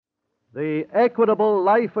The Equitable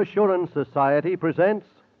Life Assurance Society presents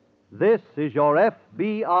This Is Your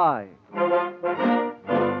FBI.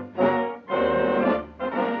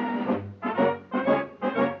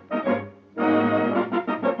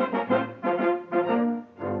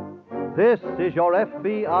 This is Your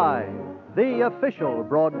FBI, the official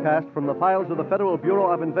broadcast from the files of the Federal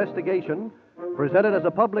Bureau of Investigation, presented as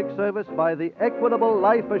a public service by the Equitable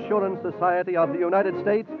Life Assurance Society of the United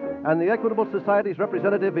States and the Equitable Society's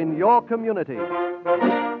representative in your community.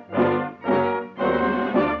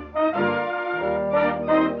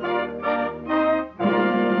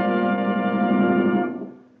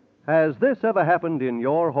 Has this ever happened in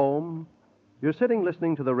your home? You're sitting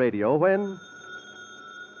listening to the radio when...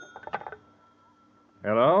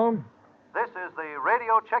 Hello? This is the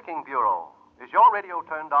Radio Checking Bureau. Is your radio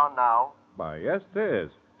turned on now? Why, yes, it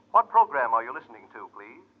is. What program are you listening to,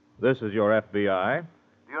 please? This is your FBI.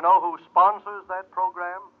 Do you know who sponsors that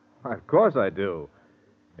program? Of course I do.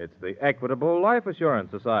 It's the Equitable Life Assurance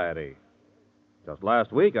Society. Just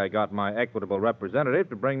last week, I got my Equitable representative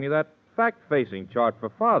to bring me that fact-facing chart for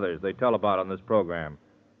fathers they tell about on this program.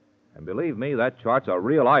 And believe me, that chart's a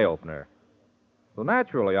real eye-opener. So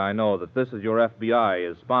naturally, I know that This Is Your FBI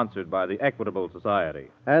is sponsored by the Equitable Society.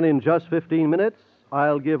 And in just 15 minutes,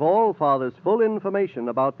 I'll give all fathers full information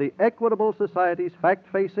about the Equitable Society's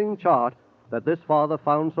fact-facing chart that this father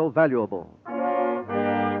found so valuable.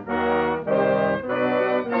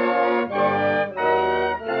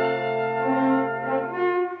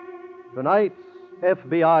 Tonight's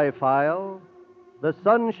FBI file, the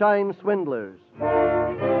Sunshine Swindlers.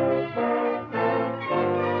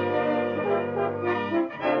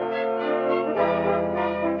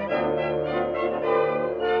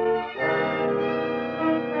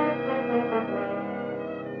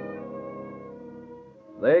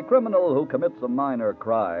 The criminal who commits a minor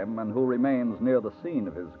crime and who remains near the scene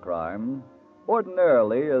of his crime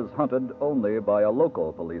ordinarily is hunted only by a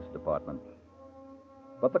local police department.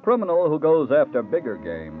 But the criminal who goes after bigger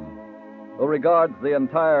game, who regards the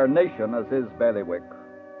entire nation as his bailiwick,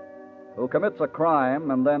 who commits a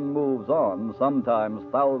crime and then moves on, sometimes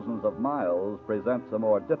thousands of miles, presents a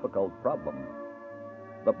more difficult problem.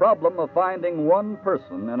 The problem of finding one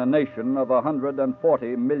person in a nation of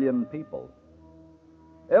 140 million people.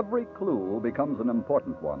 Every clue becomes an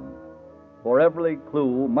important one, for every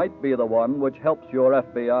clue might be the one which helps your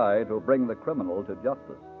FBI to bring the criminal to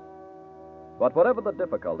justice. But whatever the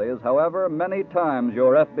difficulties, however many times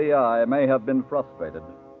your FBI may have been frustrated,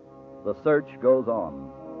 the search goes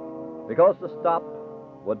on. Because to stop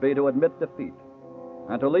would be to admit defeat,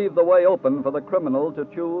 and to leave the way open for the criminal to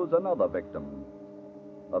choose another victim.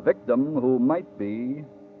 A victim who might be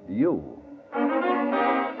you.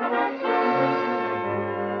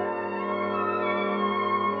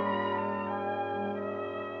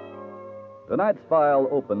 Tonight's file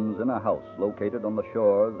opens in a house located on the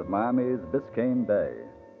shores of Miami's Biscayne Bay.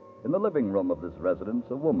 In the living room of this residence,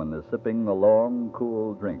 a woman is sipping a long,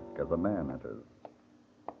 cool drink as a man enters.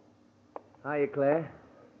 Hiya, Claire.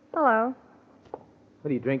 Hello.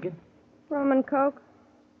 What are you drinking? Rum and Coke?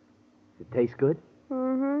 Does it taste good?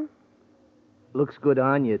 Mm-hmm. Looks good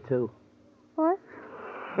on you, too. What?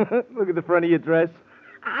 Look at the front of your dress.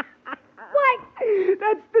 What?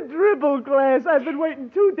 That's the dribble glass. I've been waiting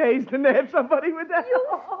 2 days to nab somebody with that.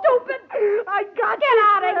 You stupid! I got Get you,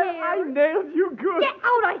 out of Claire. here. I nailed you good. Get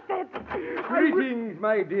out, I said! Greetings,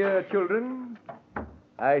 my dear children.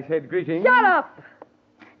 I said greetings. Shut up!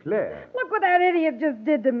 Claire, Look what that idiot just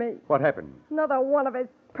did to me. what happened? Another one of his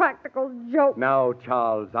practical jokes. Now,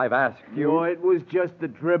 Charles, I've asked you. Oh, it was just the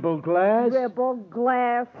dribble glass. Dribble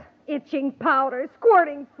glass, itching powder,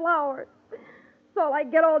 squirting flowers. That's all I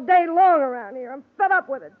get all day long around here. I'm fed up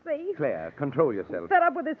with it, see? Claire, control yourself. Fed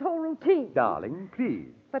up with this whole routine. Darling, please.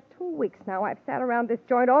 For 2 weeks now, I've sat around this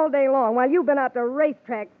joint all day long while you've been out to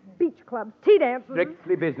racetracks, beach clubs, tea dances.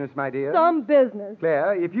 Strictly business, my dear. Some business.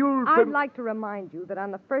 Claire, if you'll... I'd like to remind you that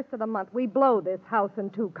on the 1st of the month, we blow this house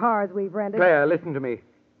and 2 cars we've rented. Claire, listen to me.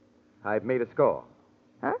 I've made a score.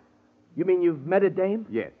 Huh? You mean you've met a dame?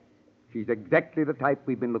 Yes. She's exactly the type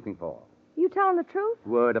we've been looking for. You telling the truth?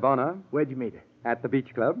 Word of honor. Where'd you meet her? At the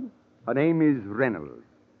beach club. Her name is Reynolds.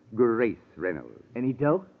 Grace Reynolds. Any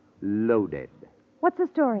dough? Loaded. What's the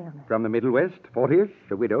story on it? From the Middle West, 40ish,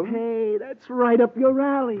 a widow. Hey, that's right up your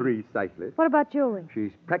alley. Precisely. What about jewelry? She's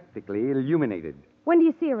practically illuminated. When do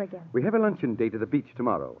you see her again? We have a luncheon date at the beach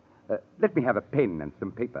tomorrow. Let me have a pen and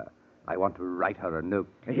some paper. I want to write her a note.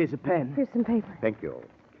 Here's a pen. Here's some paper. Thank you.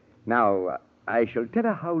 Now, I shall tell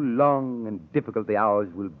her how long and difficult the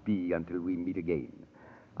hours will be until we meet again.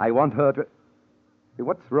 I want her to...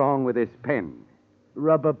 What's wrong with this pen?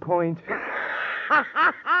 Rubber point.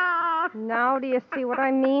 Now do you see what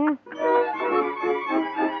I mean?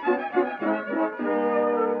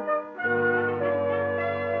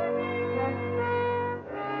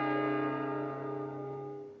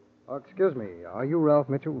 Oh, excuse me. Are you Ralph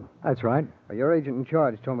Mitchell? That's right. Your agent in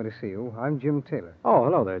charge told me to see you. I'm Jim Taylor. Oh,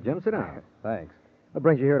 hello there, Jim. Sit down. Thanks. What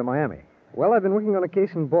brings you here to Miami? Well, I've been working on a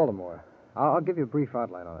case in Baltimore. I'll give you a brief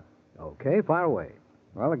outline on it. Okay, fire away.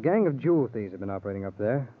 Well, a gang of jewel thieves have been operating up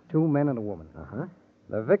there. 2 men and a woman. Uh-huh.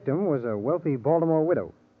 The victim was a wealthy Baltimore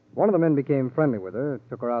widow. One of the men became friendly with her,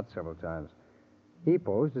 took her out several times. He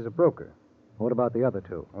posed as a broker. What about the other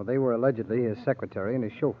 2? Well, they were allegedly his secretary and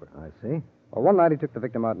his chauffeur. I see. Well, one night he took the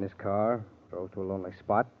victim out in his car, drove to a lonely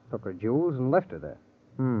spot, took her jewels, and left her there.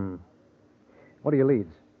 What are your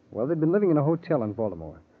leads? Well, they'd been living in a hotel in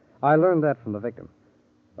Baltimore. I learned that from the victim.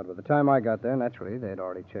 But by the time I got there, naturally, they'd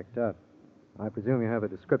already checked out. I presume you have a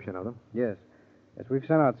description of them. Yes. Yes, we've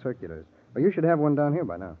sent out circulars. Well, you should have one down here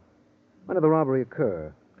by now. When did the robbery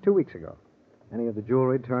occur? 2 weeks ago. Any of the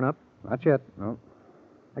jewelry turn up? Not yet, no.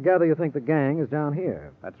 I gather you think the gang is down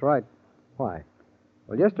here. That's right. Why?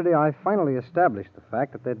 Well, yesterday I finally established the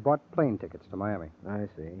fact that they'd bought plane tickets to Miami. I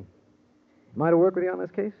see. Am I to work with you on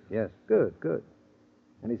this case? Yes. Good, good.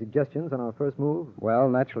 Any suggestions on our first move? Well,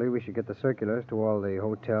 naturally, we should get the circulars to all the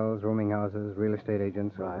hotels, rooming houses, real estate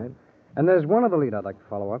agents. Right. And there's one other lead I'd like to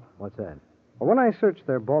follow up. What's that? Well, when I searched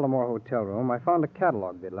their Baltimore hotel room, I found a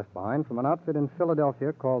catalog they'd left behind from an outfit in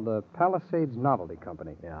Philadelphia called the Palisades Novelty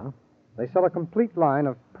Company. Yeah? They sell a complete line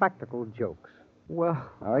of practical jokes. Well,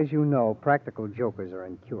 Now, as you know, practical jokers are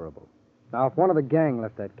incurable. Now, if one of the gang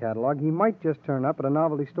left that catalog, he might just turn up at a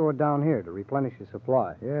novelty store down here to replenish his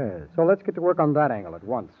supply. yes. So let's get to work on that angle at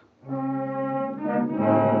once.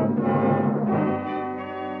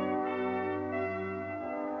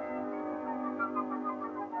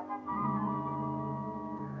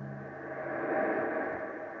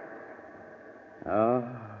 Ah,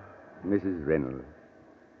 Mrs. Reynolds.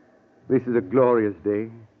 This is a glorious day.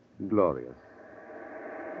 Glorious.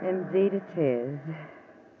 Indeed it is.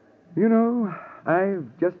 You know, I've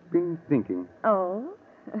just been thinking Oh?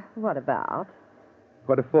 What about?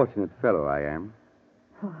 what a fortunate fellow I am.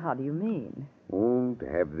 Oh, how do you mean? Oh, to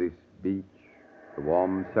have this beach, the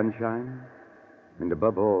warm sunshine, and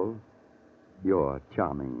above all, your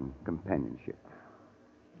charming companionship.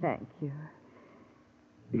 Thank you.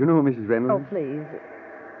 You know, Mrs. Oh, Reynolds, please.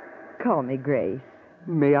 Call me Grace.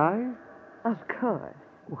 may I? Of course.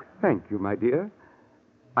 Oh, thank you, my dear.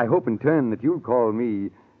 I hope in turn that you'll call me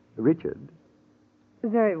Richard.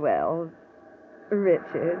 Very well.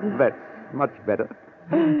 Richard. That's much better.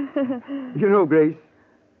 You know, Grace,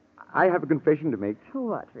 I have a confession to make.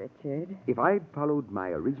 What, Richard? If I'd followed my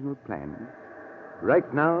original plan,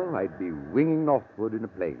 right now I'd be winging northward in a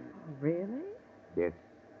plane. Really? Yes.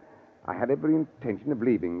 I had every intention of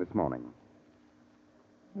leaving this morning.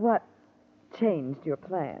 What changed your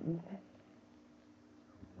plans?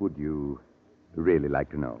 Would you really like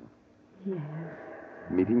to know? Yes.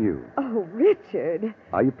 Meeting you. Oh, Richard.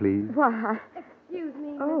 Are you pleased? Why? Excuse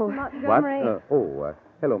me, Oh. Mr. What? Montgomery.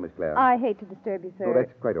 Hello, Miss Clare. I hate to disturb you, sir. Oh,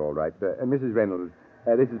 that's quite all right. Mrs. Reynolds,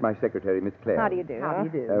 this is my secretary, Miss Clare. How do you do? How do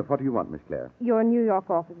you do? What do you want, Miss Clare? Your New York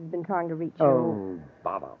office has been trying to reach you. Oh,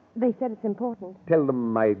 bother. They said it's important. Tell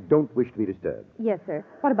them I don't wish to be disturbed. Yes, sir.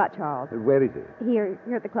 What about Charles? Where is he? Here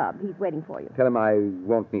at the club. He's waiting for you. Tell him I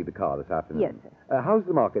won't need the car this afternoon. Yes, sir. How's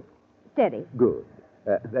the market? Steady. Good.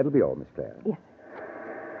 That'll be all, Miss Clare. Yes.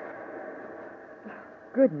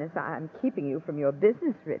 Goodness, I'm keeping you from your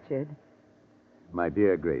business, Richard. My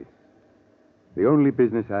dear Grace, the only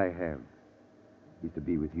business I have is to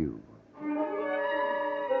be with you.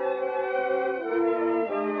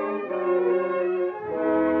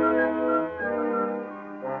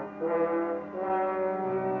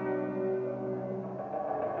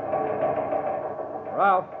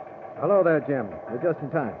 Ralph. Hello there, Jim. You're just in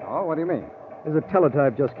time. Oh, what do you mean? There's a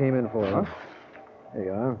teletype just came in for you. There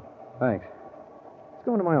you are. Thanks. Let's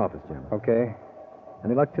go into my office, Jim. Okay.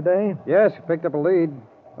 Any luck today? Yes, picked up a lead.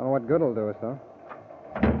 Don't know what good it'll do us, though.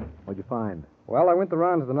 What'd you find? Well, I went the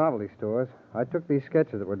rounds of the novelty stores. I took these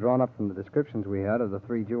sketches that were drawn up from the descriptions we had of the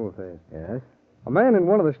 3 jewel thieves. Yes? A man in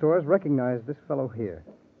one of the stores recognized this fellow here.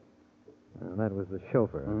 That was the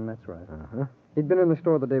chauffeur. That's right. Uh-huh. He'd been in the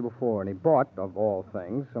store the day before, and he bought, of all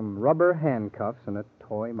things, some rubber handcuffs and a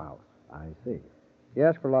toy mouse. I see. He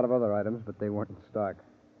asked for a lot of other items, but they weren't in stock.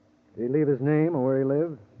 Did he leave his name or where he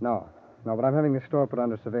lived? No, but I'm having the store put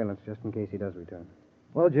under surveillance just in case he does return.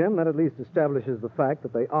 Well, Jim, that at least establishes the fact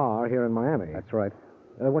that they are here in Miami. That's right.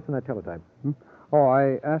 What's in that teletype? Oh,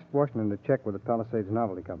 I asked Washington to check with the Palisades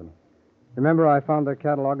Novelty Company. Remember I found their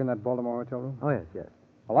catalog in that Baltimore hotel room? Oh, yes, yes.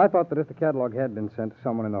 Well, I thought that if the catalog had been sent to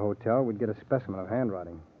someone in the hotel, we'd get a specimen of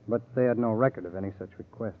handwriting. But they had no record of any such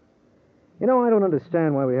request. You know, I don't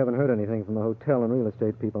understand why we haven't heard anything from the hotel and real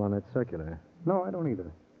estate people on that circular. No, I don't either.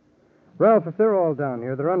 Ralph, if they're all down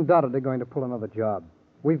here, they're undoubtedly going to pull another job.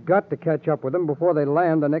 We've got to catch up with them before they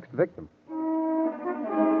land the next victim.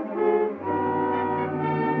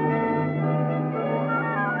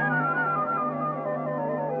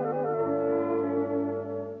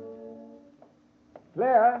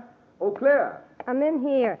 Claire? Oh, Claire. I'm in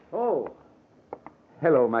here. Oh.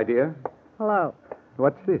 Hello, my dear. Hello.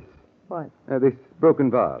 What's this? What? This broken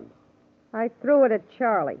vase. I threw it at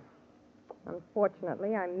Charlie.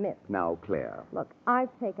 Unfortunately, I missed. Now, Claire, Look, I've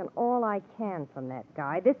taken all I can from that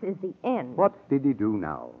guy. This is the end. what did he do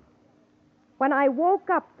now? When I woke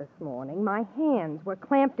up this morning, my hands were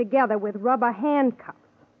clamped together with rubber handcuffs.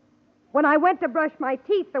 When I went to brush my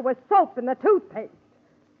teeth, there was soap in the toothpaste.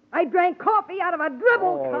 I drank coffee out of a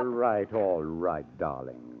dribble cup. All right,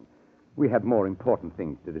 darling. We have more important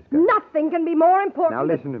things to discuss. Nothing can be more important. Now,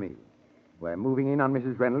 listen to me. We're moving in on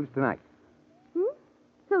Mrs. Reynolds tonight.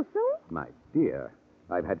 So soon? My dear,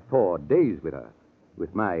 I've had 4 days with her.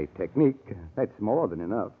 With my technique, that's more than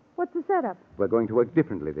enough. What's the setup? We're going to work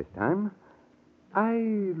differently this time. I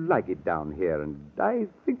like it down here, and I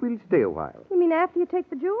think we'll stay a while. You mean after you take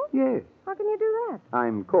the jewels? Yes. How can you do that?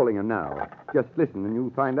 I'm calling her now. Just listen and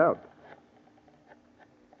you'll find out.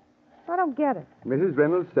 I don't get it. Mrs.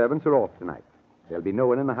 Reynolds' servants are off tonight. There'll be no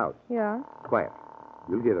one in the house. Yeah? Quiet.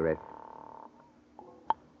 You'll hear the rest.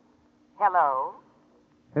 Hello?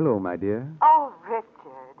 Hello, my dear. Oh,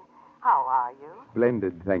 Richard. How are you?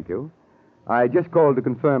 Splendid, thank you. I just called to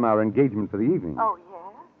confirm our engagement for the evening. Oh,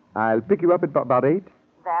 yes? I'll pick you up at about 8.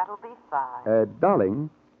 That'll be fine. Darling,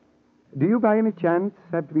 do you by any chance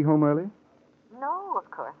have to be home early? No, of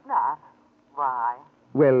course not. Why?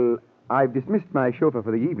 Well, I've dismissed my chauffeur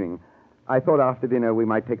for the evening. I thought after dinner we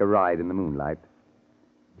might take a ride in the moonlight.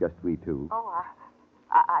 Just we two. Oh,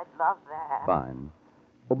 I'd love that. Fine.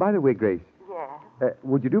 Oh, by the way, Grace, Yes?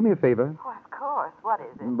 would you do me a favor? Oh, of course. What is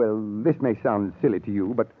it? Well, this may sound silly to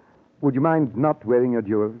you, but would you mind not wearing your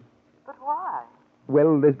jewels? But why?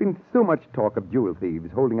 Well, there's been so much talk of jewel thieves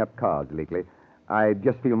holding up cars lately. I'd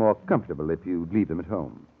just feel more comfortable if you'd leave them at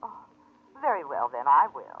home. Oh, very well, then. I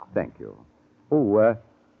will. Thank you. Oh,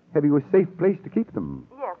 have you a safe place to keep them?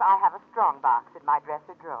 Yes, I have a strong box in my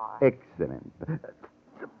dresser drawer. Excellent.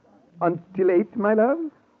 Until 8, my love?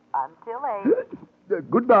 Until 8.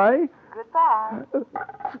 Goodbye. Goodbye.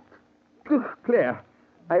 Claire,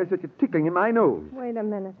 I have such a tickling in my nose. Wait a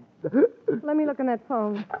minute. Let me look on that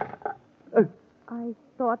phone. I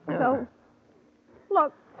thought so.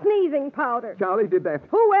 Look, sneezing powder. Charlie did that.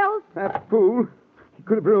 Who else? That fool. He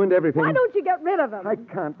could have ruined everything. Why don't you get rid of him? I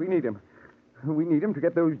can't. We need him. We need him to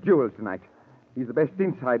get those jewels tonight. He's the best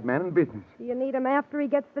inside man in business. Do you need him after he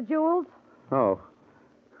gets the jewels? Oh,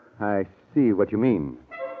 I see what you mean.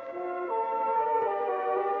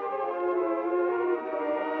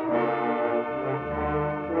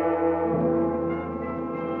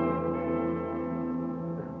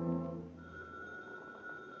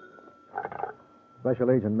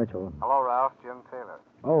 Special Agent Mitchell. Hello, Ralph. Jim Taylor.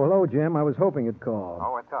 Oh, hello, Jim. I was hoping you'd call.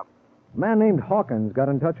 Oh, what's up? A man named Hawkins got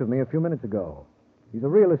in touch with me a few minutes ago. He's a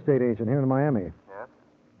real estate agent here in Miami. Yes?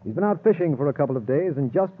 He's been out fishing for a couple of days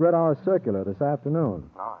and just read our circular this afternoon.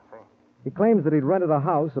 Oh, I see. He claims that he'd rented a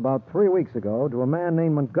house about 3 weeks ago to a man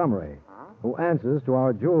named Montgomery, who answers to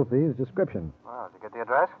our jewel thief's description. Well, did you get the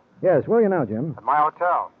address? Yes, where are you now, Jim? At my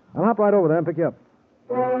hotel. I'll hop right over there and pick you up.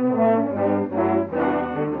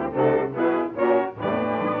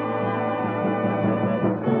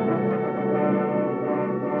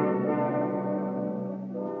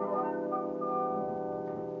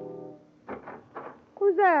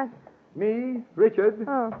 Who's that? Me, Richard.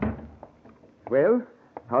 Oh, Well,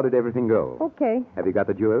 how did everything go? okay. Have you got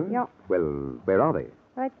the jewels? Yeah. Well, where are they?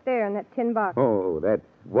 Right there in that tin box. Oh, that's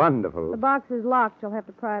wonderful. The box is locked. You'll have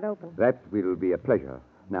to pry it open. That will be a pleasure.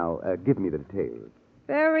 Now, give me the details.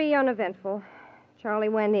 Very uneventful. Charlie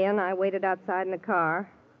went in. I waited outside in the car.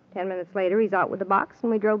 10 minutes later, he's out with the box,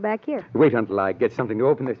 and we drove back here. Wait until I get something to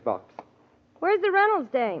open this box. Where's the Reynolds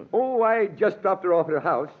dame? Oh, I just dropped her off at her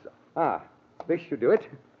house. Ah, this should do it.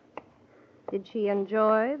 Did she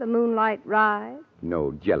enjoy the moonlight ride?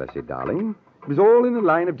 No jealousy, darling. It was all in the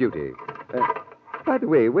line of duty. By the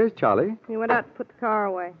way, where's Charlie? He went out to put the car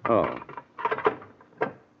away. Oh.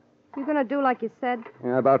 You gonna do like you said?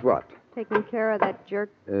 About what? Taking care of that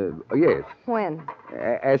jerk? Yes. When?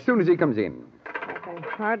 As soon as he comes in. I can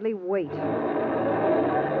hardly wait.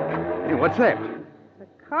 Hey, what's that? The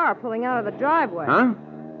car pulling out of the driveway. Huh?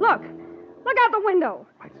 Look! Look out the window!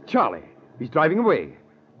 It's Charlie. He's driving away.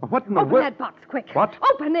 What in the Open that box, quick. What?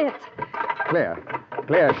 Open it.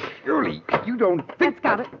 Claire, surely you don't think... That's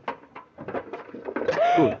got it.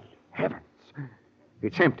 Good heavens.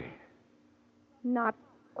 It's empty. Not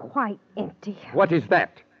quite empty. What is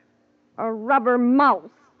that? A rubber mouse.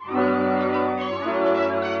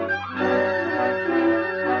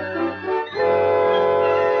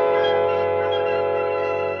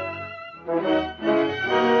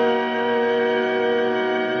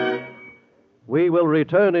 We will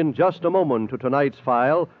return in just a moment to tonight's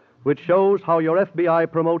file, which shows how your FBI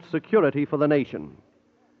promotes security for the nation.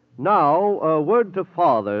 Now, a word to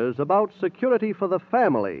fathers about security for the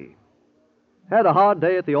family. Had a hard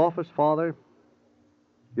day at the office, Father?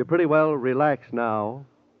 You're pretty well relaxed now.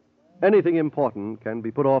 Anything important can be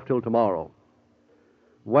put off till tomorrow.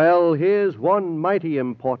 Well, here's one mighty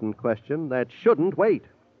important question that shouldn't wait.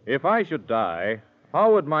 If I should die,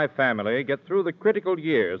 how would my family get through the critical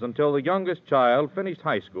years until the youngest child finished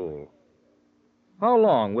high school? How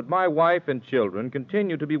long would my wife and children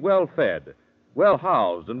continue to be well-fed,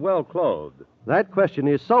 well-housed, and well-clothed? That question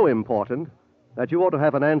is so important that you ought to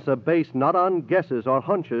have an answer based not on guesses or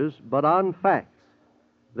hunches, but on facts.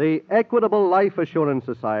 The Equitable Life Assurance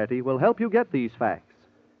Society will help you get these facts.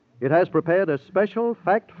 It has prepared a special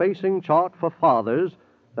fact-facing chart for fathers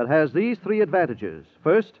that has these three advantages.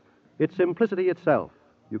 First, it's simplicity itself.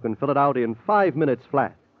 You can fill it out in 5 minutes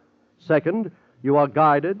flat. Second, you are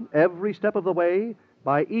guided every step of the way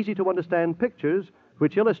by easy-to-understand pictures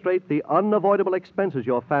which illustrate the unavoidable expenses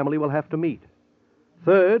your family will have to meet.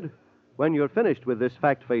 Third, when you're finished with this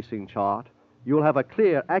fact-facing chart, you'll have a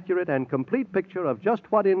clear, accurate, and complete picture of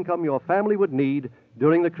just what income your family would need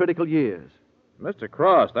during the critical years. Mr.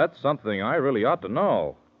 Cross, that's something I really ought to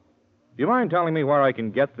know. Do you mind telling me where I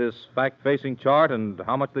can get this fact-facing chart and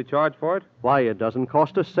how much they charge for it? Why, it doesn't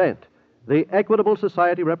cost a cent. The Equitable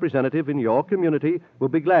Society representative in your community will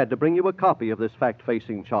be glad to bring you a copy of this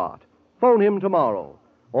fact-facing chart. Phone him tomorrow,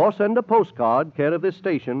 or send a postcard care of this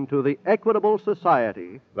station to the Equitable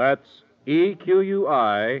Society. That's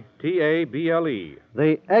EQUITABLE.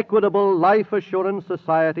 The Equitable Life Assurance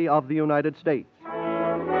Society of the United States.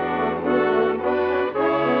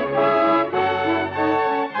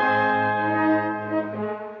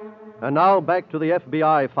 And now back to the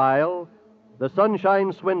FBI file, the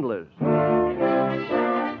Sunshine Swindlers.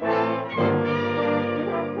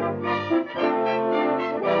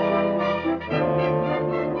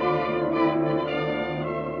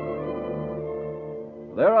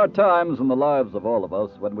 There are times in the lives of all of us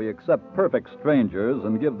when we accept perfect strangers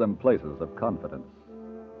and give them places of confidence.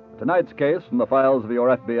 Tonight's case from the files of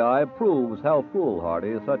your FBI proves how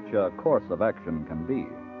foolhardy such a course of action can be.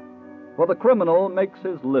 For the criminal makes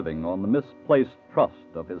his living on the misplaced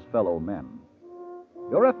trust of his fellow men.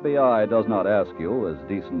 Your FBI does not ask you, as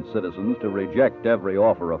decent citizens, to reject every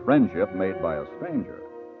offer of friendship made by a stranger.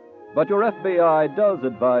 But your FBI does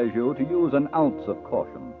advise you to use an ounce of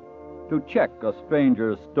caution, to check a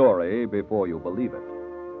stranger's story before you believe it.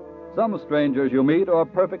 Some strangers you meet are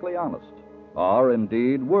perfectly honest, are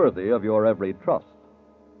indeed worthy of your every trust.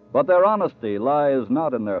 But their honesty lies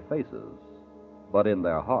not in their faces, but in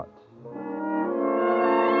their hearts.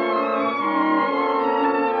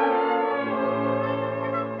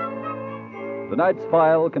 Tonight's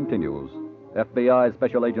file continues. FBI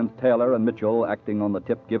Special Agents Taylor and Mitchell, acting on the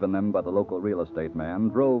tip given them by the local real estate man,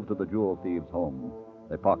 drove to the jewel thieves' home.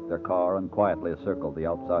 They parked their car and quietly circled the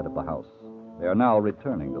outside of the house. They are now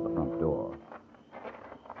returning to the front door.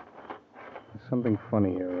 There's something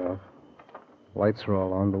funny here, Ralph. Lights are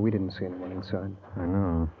all on, but we didn't see anyone inside. I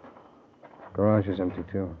know. Garage is empty,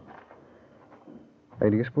 too. Hey,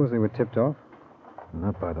 do you suppose they were tipped off?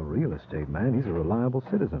 Not by the real estate man. He's a reliable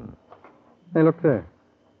citizen. Hey, look there.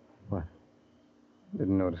 What?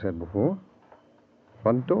 Didn't notice that before.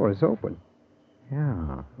 Front door is open.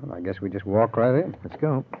 Yeah. Well, I guess we just walk right in. Let's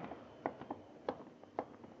go.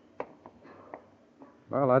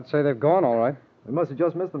 Well, I'd say they've gone all right. We must have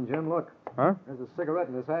just missed them, Jim. Look. Huh? There's a cigarette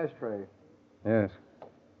in this ashtray. Yes.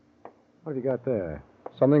 What have you got there?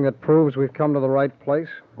 Something that proves we've come to the right place.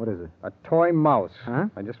 What is it? A toy mouse. Huh?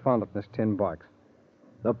 I just found it in this tin box.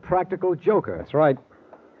 The Practical Joker. That's right.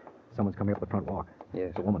 Someone's coming up the front walk.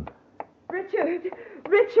 Yes. It's a woman.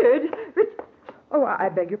 Richard! Oh, I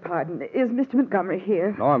beg your pardon. Is Mr. Montgomery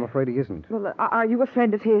here? No, I'm afraid he isn't. Well, are you a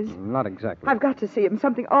friend of his? Not exactly. I've got to see him.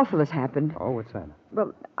 Something awful has happened. Oh, what's that?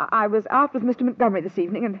 Well, I was out with Mr. Montgomery this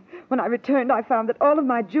evening, and when I returned, I found that all of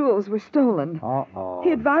my jewels were stolen. Uh-oh.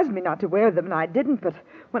 He advised me not to wear them, and I didn't, but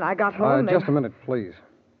when I got home... Just a minute, please.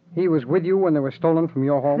 He was with you when they were stolen from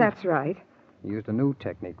your home? That's right. He used a new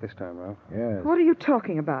technique this time, Ralph. Yes. What are you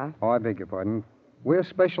talking about? Oh, I beg your pardon. We're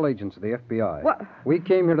special agents of the FBI. What? We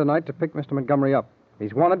came here tonight to pick Mr. Montgomery up.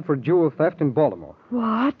 He's wanted for jewel theft in Baltimore.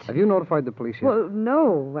 What? Have you notified the police yet? Well,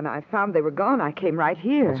 no. When I found they were gone, I came right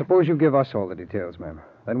here. Well, suppose you give us all the details, ma'am.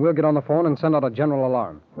 Then we'll get on the phone and send out a general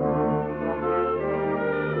alarm.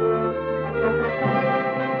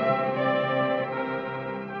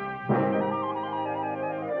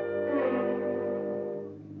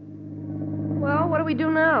 Well, what do we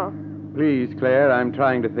do now? Please, Claire, I'm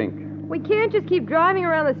trying to think. We can't just keep driving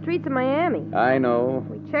around the streets of Miami. I know.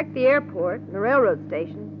 We checked the airport and the railroad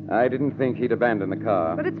station. I didn't think he'd abandon the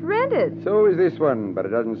car. But it's rented. So is this one, but it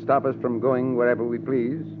doesn't stop us from going wherever we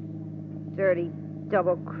please. Dirty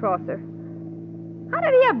double-crosser. How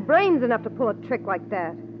did he have brains enough to pull a trick like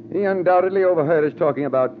that? He undoubtedly overheard us talking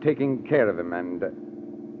about taking care of him and...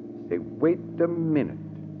 Say, wait a minute.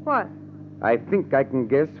 What? I think I can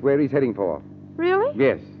guess where he's heading for. Really?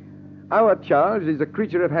 Yes. Our Charles is a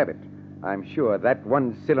creature of habit. I'm sure that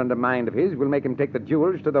one-cylinder mind of his will make him take the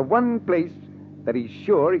jewels to the one place that he's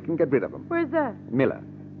sure he can get rid of them. Where's that? Miller,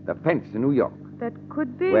 the fence in New York. That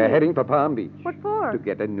could be. We're heading for Palm Beach. What for? To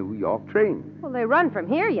get a New York train. Well, they run from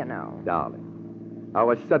here, you know. Darling,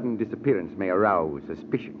 our sudden disappearance may arouse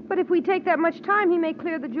suspicion. But if we take that much time, he may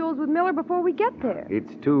clear the jewels with Miller before we get there.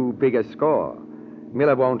 It's too big a score.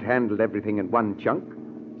 Miller won't handle everything in one chunk.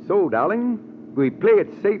 So, darling, we play it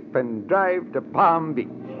safe and drive to Palm Beach.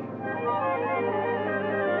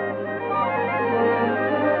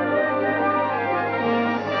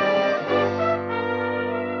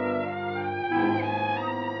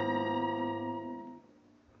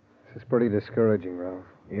 This is pretty discouraging, Ralph.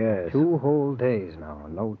 Yes. 2 whole days now,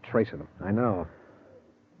 and no trace of them. I know.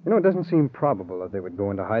 You know, it doesn't seem probable that they would go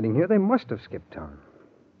into hiding here. They must have skipped town.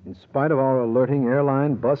 In spite of our alerting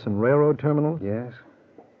airline, bus, and railroad terminals? Yes.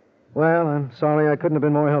 Well, I'm sorry I couldn't have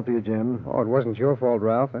been more help to you, Jim. Oh, it wasn't your fault,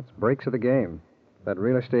 Ralph. That's breaks of the game. If that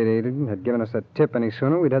real estate agent had given us that tip any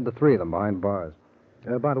sooner, we'd had the 3 of them behind bars.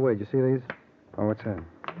 By the way, did you see these? Oh, what's that?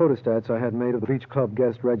 Photostats I had made of the Beach Club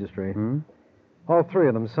guest registry. Hmm? All 3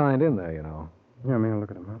 of them signed in there, you know. Yeah, I mean, look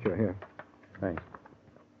at them. Huh? Sure, here. Thanks.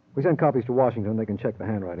 We send copies to Washington. They can check the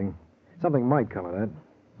handwriting. Something might come of that.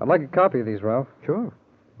 I'd like a copy of these, Ralph. Sure.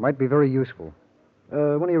 Might be very useful.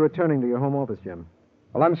 When are you returning to your home office, Jim?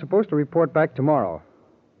 Well, I'm supposed to report back tomorrow.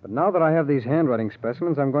 But now that I have these handwriting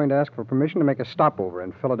specimens, I'm going to ask for permission to make a stopover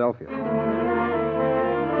in Philadelphia.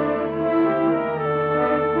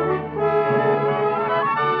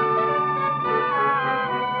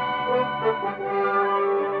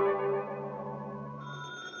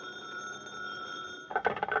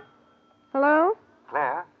 Hello?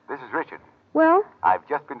 Claire, this is Richard. Well, I've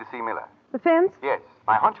just been to see Miller. the fence? Yes,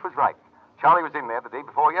 my hunch was right. Charlie was in there the day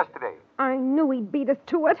before yesterday. I knew he'd beat us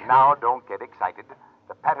to it. Now, don't get excited.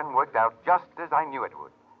 The pattern worked out just as I knew it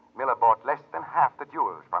would. Miller bought less than half the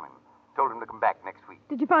jewels from him. Told him to come back next week.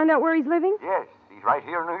 Did you find out where he's living? Yes, he's right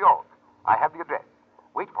here in New York. I have the address.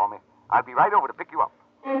 Wait for me. I'll be right over to pick you up.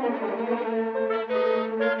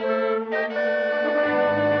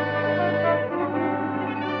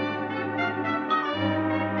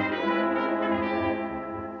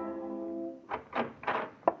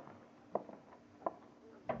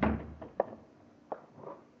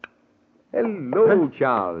 Hello,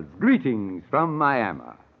 Charles. Greetings from Miami.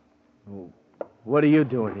 What are you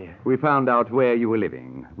doing here? We found out where you were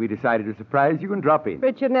living. We decided to surprise you and drop in.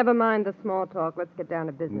 Richard, never mind the small talk. Let's get down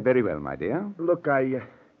to business. Very well, my dear. Look, I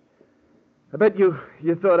bet you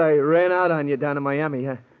thought I ran out on you down in Miami,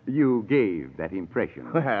 huh? You gave that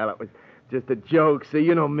impression. Well, it was just a joke. See,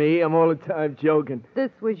 you know me. I'm all the time joking.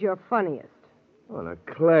 This was your funniest. Well, now,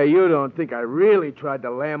 Claire, you don't think I really tried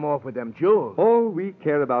to lam off with them jewels? All we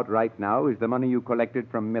care about right now is the money you collected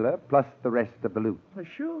from Miller, plus the rest of the loot. Well,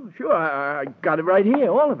 sure. I got it right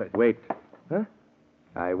here, all of it. Wait. Huh?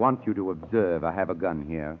 I want you to observe I have a gun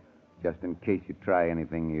here, just in case you try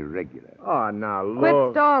anything irregular. Oh, now, look.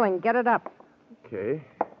 Quit stalling. Get it up. Okay.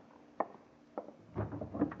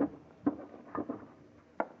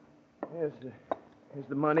 Here's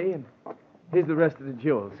the money, and here's the rest of the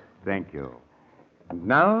jewels. Thank you. And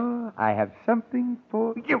now I have something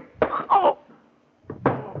for you. Oh!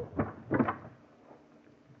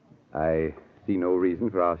 I see no reason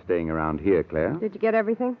for our staying around here, Claire. Did you get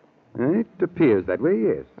everything? It appears that way,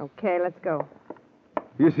 yes. Okay, let's go.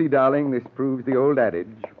 You see, darling, this proves the old adage,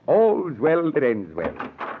 all's well that ends well.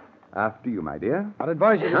 After you, my dear. I'd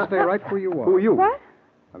advise you to stay right where you are. Who are you? What?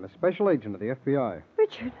 I'm a special agent of the FBI.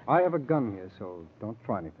 Richard. I have a gun here, so don't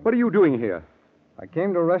try anything. What are you doing here? I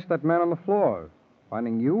came to arrest that man on the floor.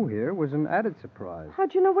 Finding you here was an added surprise.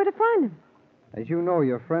 How'd you know where to find him? As you know,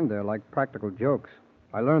 your friend there liked practical jokes.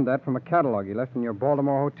 I learned that from a catalog he left in your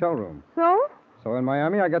Baltimore hotel room. So? So in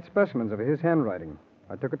Miami, I got specimens of his handwriting.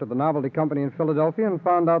 I took it to the novelty company in Philadelphia and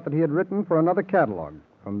found out that he had written for another catalog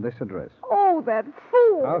from this address. Oh, that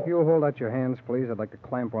fool. Now, if you'll hold out your hands, please, I'd like to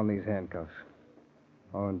clamp on these handcuffs.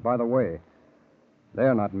 Oh, and by the way,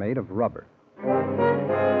 they're not made of rubber.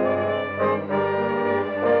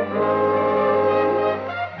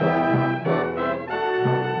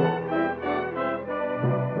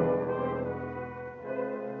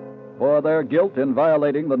 For their guilt in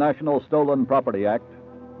violating the National Stolen Property Act,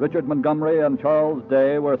 Richard Montgomery and Charles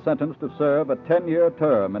Day were sentenced to serve a 10-year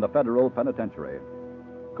term in a federal penitentiary.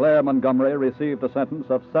 Claire Montgomery received a sentence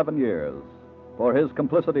of 7 years. For his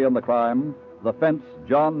complicity in the crime, the fence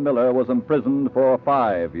John Miller was imprisoned for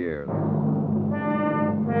 5 years.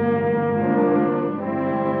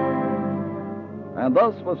 And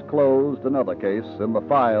thus was closed another case in the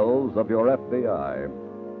files of your FBI.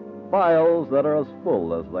 Files that are as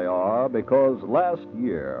full as they are because last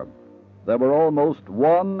year there were almost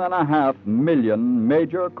 1.5 million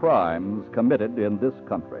major crimes committed in this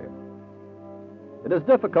country. It is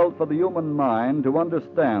difficult for the human mind to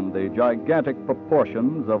understand the gigantic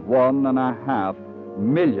proportions of 1.5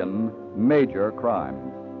 million major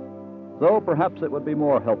crimes. So perhaps it would be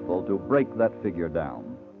more helpful to break that figure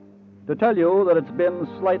down. To tell you that it's been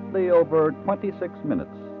slightly over 26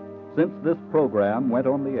 minutes since this program went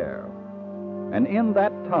on the air. And in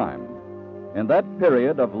that time, in that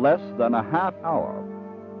period of less than a half hour,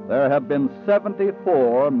 there have been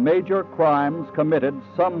 74 major crimes committed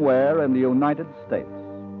somewhere in the United States.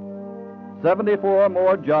 74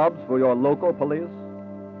 more jobs for your local police,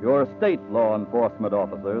 your state law enforcement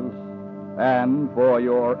officers, and for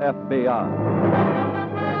your FBI.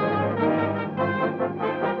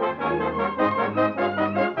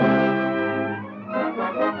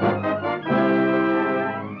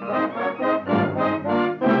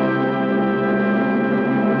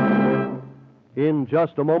 In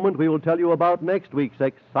just a moment, we will tell you about next week's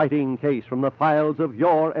exciting case from the files of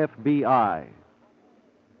your FBI.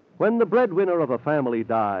 When the breadwinner of a family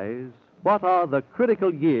dies, what are the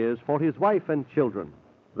critical years for his wife and children?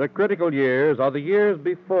 The critical years are the years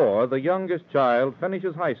before the youngest child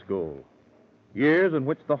finishes high school, years in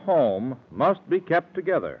which the home must be kept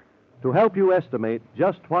together. To help you estimate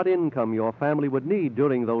just what income your family would need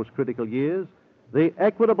during those critical years, the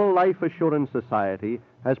Equitable Life Assurance Society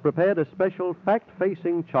has prepared a special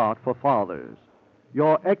fact-facing chart for fathers.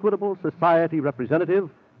 Your Equitable Society representative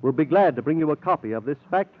will be glad to bring you a copy of this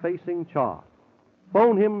fact-facing chart.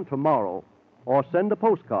 Phone him tomorrow or send a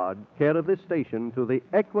postcard, care of this station, to the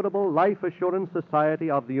Equitable Life Assurance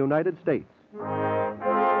Society of the United States.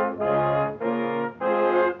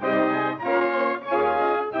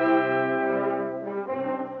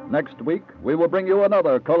 Next week, we will bring you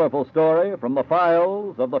another colorful story from the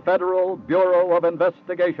files of the Federal Bureau of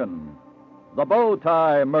Investigation, the Bow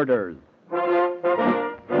Tie Murders.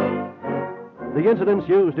 The incidents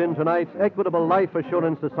used in tonight's Equitable Life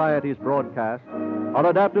Assurance Society's broadcast are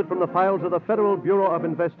adapted from the files of the Federal Bureau of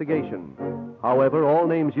Investigation. However, all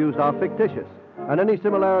names used are fictitious, and any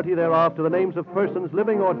similarity thereof to the names of persons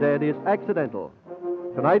living or dead is accidental.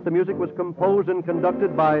 Tonight, the music was composed and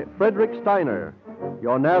conducted by Frederick Steiner.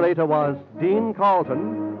 Your narrator was Dean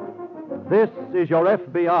Carlton. This is Your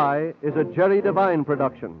FBI is a Jerry Devine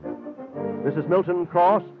production. This is Milton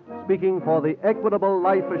Cross speaking for the Equitable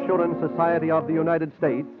Life Assurance Society of the United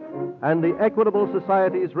States and the Equitable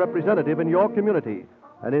Society's representative in your community,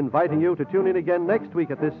 and inviting you to tune in again next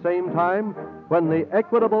week at this same time when the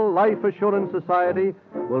Equitable Life Assurance Society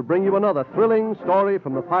will bring you another thrilling story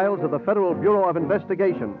from the files of the Federal Bureau of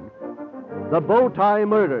Investigation, the Bow Tie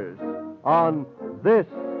Murders, on This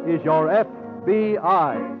is Your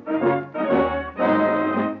FBI.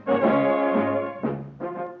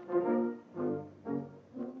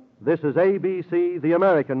 This is ABC, the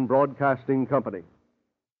American Broadcasting Company.